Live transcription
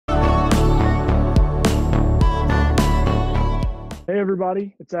Hey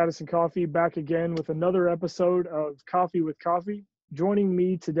everybody, it's Addison Coffee back again with another episode of Coffee with Coffee. Joining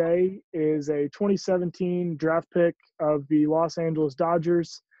me today is a 2017 draft pick of the Los Angeles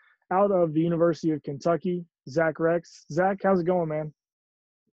Dodgers out of the University of Kentucky, Zach Rex. Zach, how's it going, man?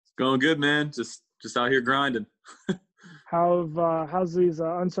 Going good, man. Just out here grinding. How's these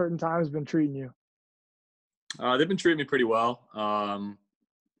uncertain times been treating you? They've been treating me pretty well.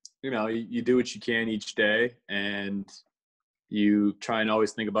 You do what you can each day, and you try and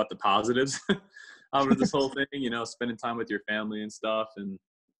always think about the positives out of this whole thing. Spending time with your family and stuff, and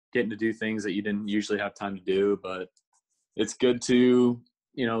getting to do things that you didn't usually have time to do. But it's good to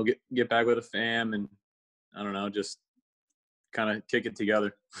get back with the fam, and I don't know, just kind of kick it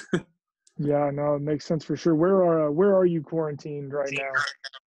together. Yeah, no, it makes sense for sure. Where are you quarantined right now?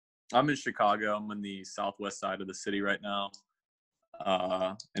 I'm in Chicago. I'm in the southwest side of the city right now,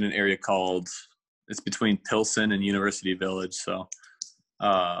 in an area it's between Pilsen and University Village. So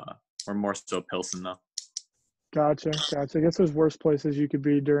we're more so Pilsen though. Gotcha. I guess there's worse places you could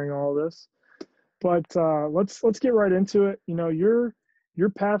be during all this. But let's get right into it. Your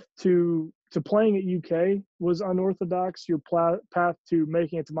path to playing at UK was unorthodox. Your path to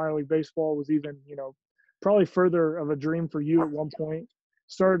making it to minor league baseball was even probably further of a dream for you at one point.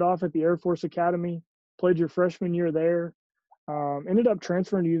 Started off at the Air Force Academy, played your freshman year there, ended up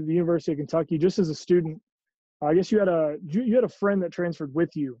transferring to the University of Kentucky just as a student. I guess you had a friend that transferred with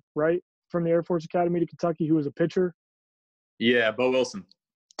you, right, from the Air Force Academy to Kentucky who was a pitcher. Yeah, Bo Wilson.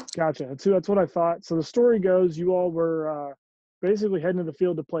 Gotcha. That's what I thought. So the story goes, you all were basically heading to the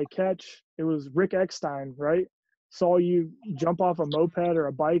field to play catch. It was Rick Eckstein, right? Saw you jump off a moped or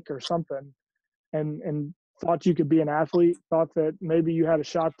a bike or something, and thought you could be an athlete. Thought that maybe you had a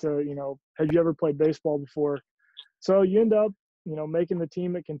shot to, had you ever played baseball before? So you end up, making the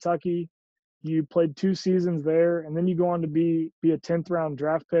team at Kentucky. You played 2 seasons there, and then you go on to be a 10th round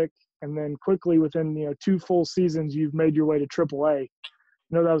draft pick, and then quickly within 2 full seasons, you've made your way to AAA.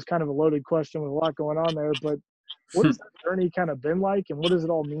 That was kind of a loaded question with a lot going on there, but what has that journey kind of been like, and what does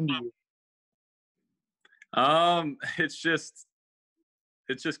it all mean to you? It's just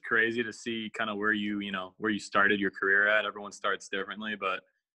crazy to see kind of where you started your career at. Everyone starts differently, but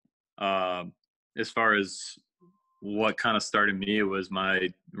as far as what kind of started me, it was my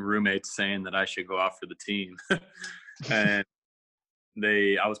roommates saying that I should go out for the team. And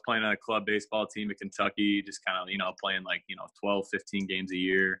I was playing on a club baseball team at Kentucky, just kind of, playing 12, 15 games a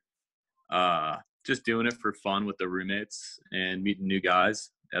year. Just doing it for fun with the roommates and meeting new guys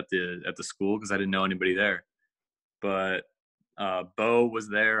at the school because I didn't know anybody there. But Bo was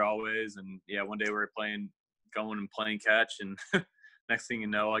there always, and yeah, one day we were going and playing catch, and next thing you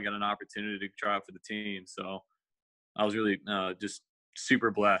know, I got an opportunity to try out for the team. So I was really just super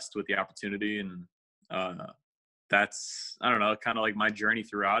blessed with the opportunity, and that's, I don't know, kind of like my journey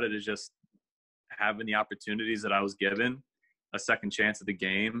throughout it is just having the opportunities that I was given, a second chance at the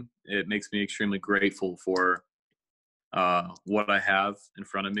game. It makes me extremely grateful for what I have in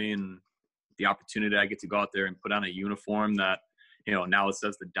front of me and the opportunity I get to go out there and put on a uniform that, now it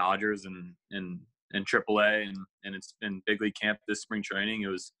says the Dodgers and AAA and it's in big league camp this spring training. It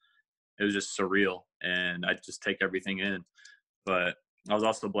was just surreal, and I just take everything in. But I was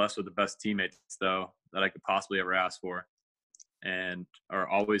also blessed with the best teammates though that I could possibly ever ask for, and are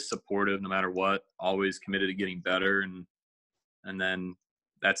always supportive no matter what, always committed to getting better. And then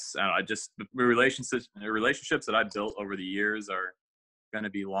that's, the relationships that I built over the years are going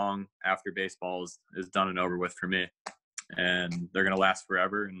to be long after baseball is done and over with for me, and they're going to last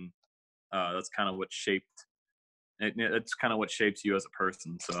forever. And that's kind of what it's kind of what shapes you as a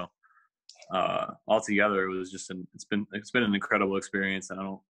person. So altogether, it was just it's been an incredible experience, and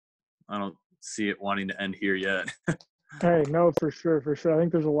I don't see it wanting to end here yet. Hey, no, for sure. I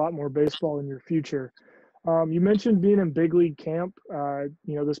think there's a lot more baseball in your future. You mentioned being in big league camp,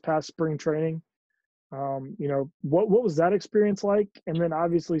 this past spring training. What was that experience like? And then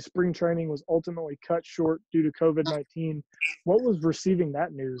obviously spring training was ultimately cut short due to COVID-19. What was receiving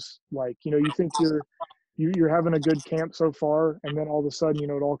that news like? You think you're having a good camp so far, and then all of a sudden,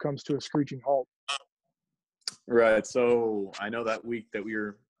 it all comes to a screeching halt. Right. So I know that week that we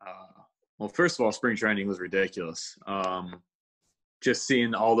were, well, first of all, spring training was ridiculous. Just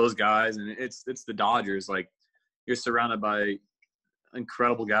seeing all those guys, and it's the Dodgers. Like, you're surrounded by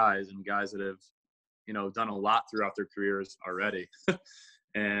incredible guys and guys that have, done a lot throughout their careers already.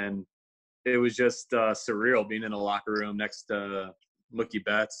 And it was just surreal being in a locker room next to Mookie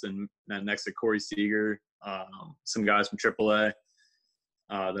Betts and next to Corey Seager, some guys from AAA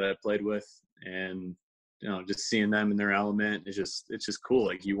that I played with, and just seeing them in their element. It's just cool.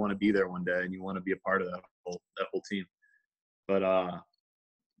 Like, you want to be there one day, and you want to be a part of that whole team. But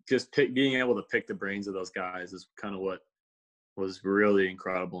just being able to pick the brains of those guys is kind of what was really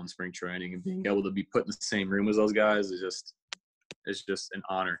incredible in spring training, and being able to be put in the same room as those guys is just an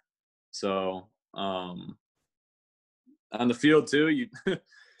honor. So on the field too, you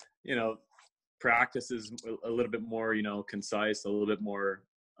you know, practice is a little bit more, concise, a little bit more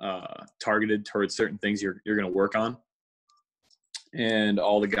targeted towards certain things you're going to work on, and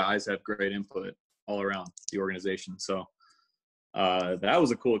all the guys have great input all around the organization. So that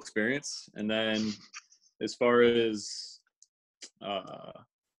was a cool experience. And then as far as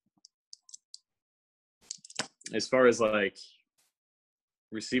like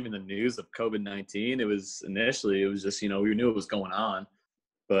receiving the news of COVID-19, it was just, we knew it was going on,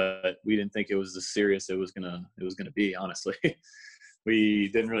 but we didn't think it was as serious it was gonna be, honestly. We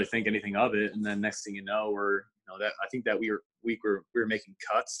didn't really think anything of it. And then next thing you know, I think that we were making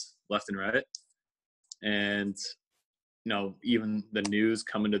cuts left and right. And even the news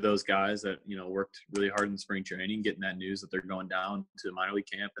coming to those guys that worked really hard in spring training, getting that news that they're going down to minor league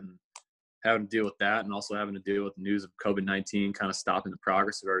camp and having to deal with that, and also having to deal with the news of COVID-19 kind of stopping the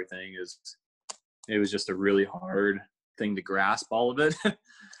progress of everything, it was just a really hard thing to grasp, all of it.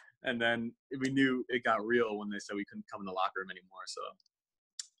 And then we knew it got real when they said we couldn't come in the locker room anymore. So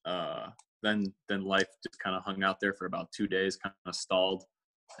then life just kind of hung out there for about 2 days, kind of stalled,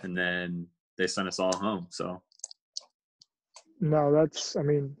 and then they sent us all home. So no, that's,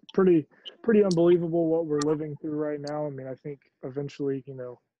 pretty unbelievable what we're living through right now. I think eventually,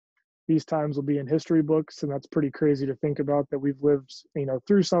 these times will be in history books, and that's pretty crazy to think about, that we've lived,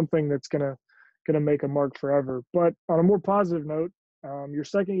 through something that's gonna make a mark forever. But on a more positive note, your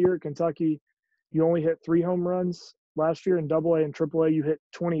second year at Kentucky, you only hit 3 home runs. Last year in Double A and Triple A, you hit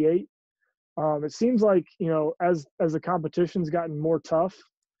 28. It seems like, as the competition's gotten more tough,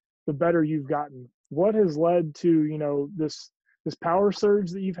 the better you've gotten. What has led to, this power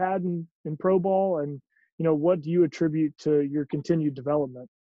surge that you've had in pro ball, and, what do you attribute to your continued development?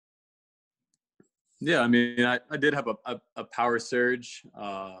 Yeah, I did have a power surge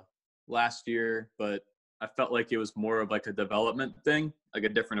last year, but I felt like it was more of like a development thing, like a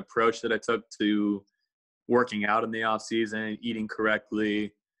different approach that I took to working out in the off season, eating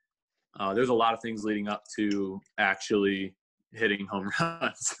correctly. There's a lot of things leading up to actually hitting home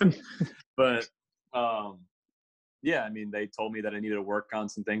runs. But yeah, they told me that I needed to work on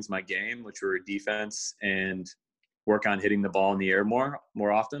some things in my game, which were defense, and work on hitting the ball in the air more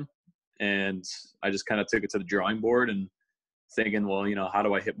often. And I just kind of took it to the drawing board and thinking, well, how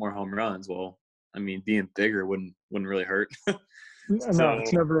do I hit more home runs? Well, being bigger wouldn't really hurt. No,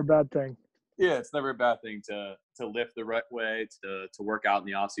 it's never a bad thing. Yeah, it's never a bad thing to lift the right way, to work out in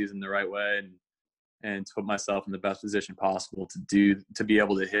the off season the right way, and to put myself in the best position possible to be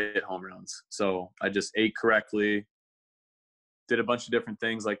able to hit home runs. So I just ate correctly, did a bunch of different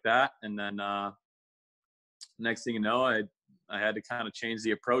things like that, and then next thing you know, I had to kind of change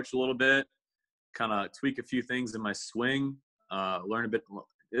the approach a little bit, kind of tweak a few things in my swing, learn a bit.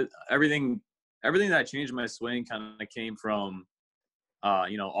 Everything that changed my swing kind of came from,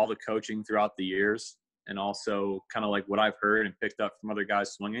 all the coaching throughout the years, and also kind of like what I've heard and picked up from other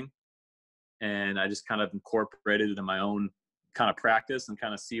guys swinging. And I just kind of incorporated it in my own kind of practice and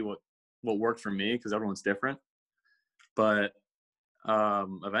kind of see what worked for me, because everyone's different. But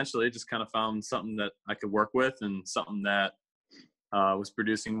eventually just kind of found something that I could work with, and something that was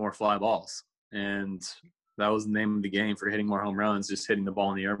producing more fly balls. And that was the name of the game for hitting more home runs, just hitting the ball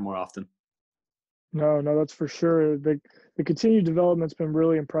in the air more often. No, that's for sure. The continued development's been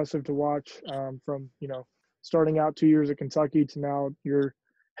really impressive to watch, from, starting out 2 years at Kentucky to now you're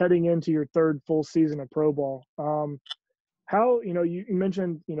heading into your third full season of pro ball. How, you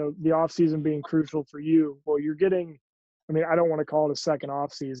mentioned, the off season being crucial for you. Well, you're getting, I don't want to call it a second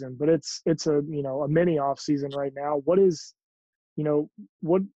off season, but it's a, a mini off season right now.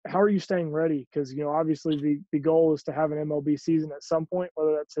 How are you staying ready? Because, obviously the goal is to have an MLB season at some point,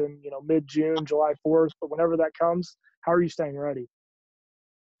 whether that's in, mid-June, July 4th, but whenever that comes, how are you staying ready?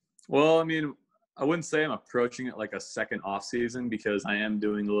 Well, I wouldn't say I'm approaching it like a second off season, because I am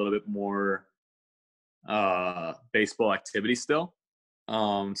doing a little bit more baseball activity still.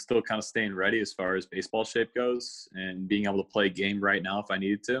 Still kind of staying ready as far as baseball shape goes, and being able to play a game right now if I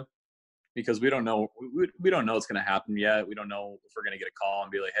needed to, because we don't know what's going to happen yet. We don't know if we're going to get a call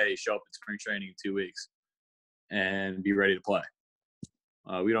and be like, hey, show up at spring training in 2 weeks and be ready to play.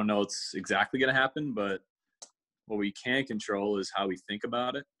 We don't know what's exactly going to happen, but what we can control is how we think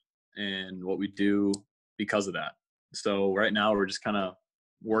about it and what we do because of that. So right now we're just kind of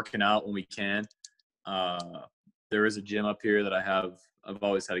working out when we can. There is a gym up here that I've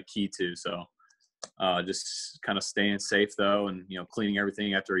always had a key to. So Just kind of staying safe though, and cleaning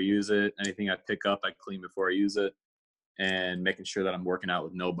everything after I use it. Anything I pick up, I clean before I use it, and making sure that I'm working out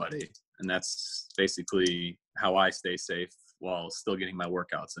with nobody. And that's basically how I stay safe while still getting my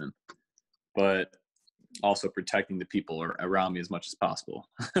workouts in, but also protecting the people around me as much as possible.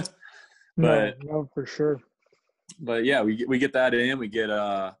 No, for sure. But yeah, we get that in. We get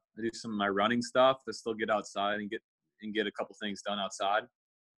I do some of my running stuff to still get outside and get a couple things done outside.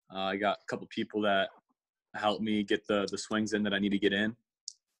 I got a couple people that help me get the swings in that I need to get in,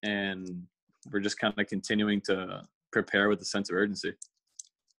 and we're just kind of continuing to prepare with a sense of urgency.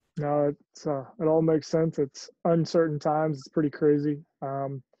 No, it all makes sense. It's uncertain times. It's pretty crazy.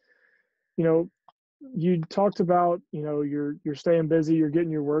 You talked about, you're staying busy, you're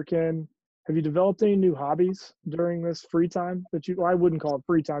getting your work in. Have you developed any new hobbies during this free time well, I wouldn't call it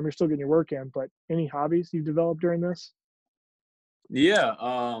free time. You're still getting your work in, but any hobbies you've developed during this? Yeah.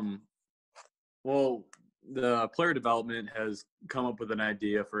 Well, the player development has come up with an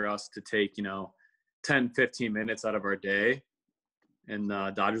idea for us to take, 10, 15 minutes out of our day in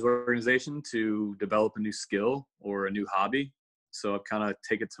the Dodgers organization to develop a new skill or a new hobby. So I've kind of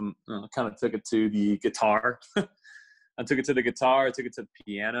took it to the guitar. I took it to the guitar, I took it to the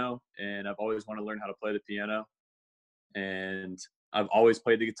piano, and I've always wanted to learn how to play the piano. And I've always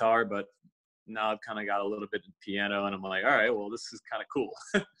played the guitar, but now I've kind of got a little bit of piano, and I'm like, all right, well, this is kind of cool.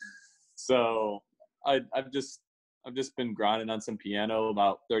 So I've just been grinding on some piano,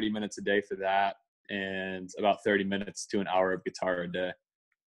 about 30 minutes a day for that, and about 30 minutes to an hour of guitar a day.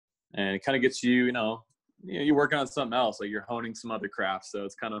 And it kind of gets you, you're working on something else, like you're honing some other craft. So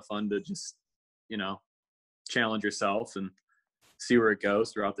it's kind of fun to just, challenge yourself and see where it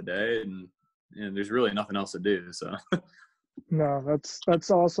goes throughout the day. And there's really nothing else to do. So. No, that's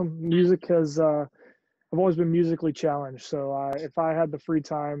awesome. Music I've always been musically challenged. So if I had the free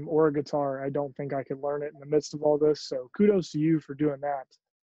time or a guitar, I don't think I could learn it in the midst of all this. So kudos to you for doing that.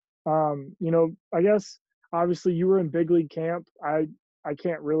 I guess obviously you were in big league camp. I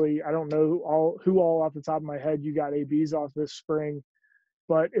don't know who all off the top of my head you got ABs off this spring,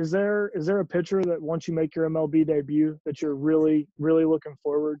 but is there a pitcher that once you make your MLB debut that you're really, really looking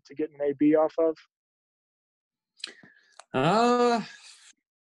forward to getting an AB off of?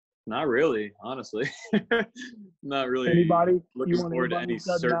 Not really, honestly. Not really. Anybody? Looking forward to any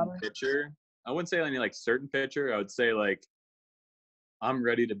certain pitcher. I wouldn't say any certain pitcher. I would say I'm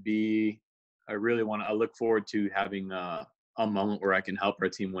ready to be. I look forward to having a moment where I can help our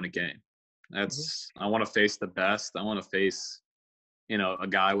team win a game. I want to face the best. I want to face, a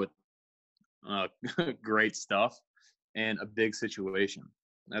guy with great stuff and a big situation.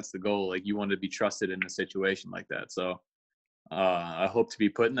 That's the goal. You want to be trusted in a situation like that. So I hope to be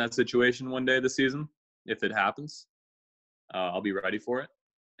put in that situation one day this season. If it happens, I'll be ready for it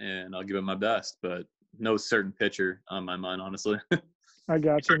and I'll give it my best, but no certain pitcher on my mind, honestly. I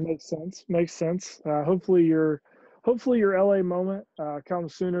got you. Makes sense. Hopefully your LA moment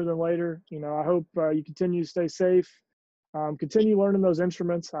comes sooner than later. I hope you continue to stay safe. Continue learning those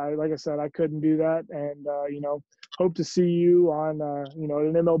instruments. Like I said, I couldn't do that, and hope to see you on at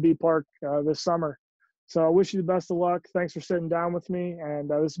an MLB park this summer. So I wish you the best of luck. Thanks for sitting down with me, and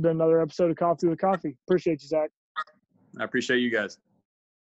this has been another episode of Coffee with Coffee. Appreciate you, Zach. I appreciate you guys.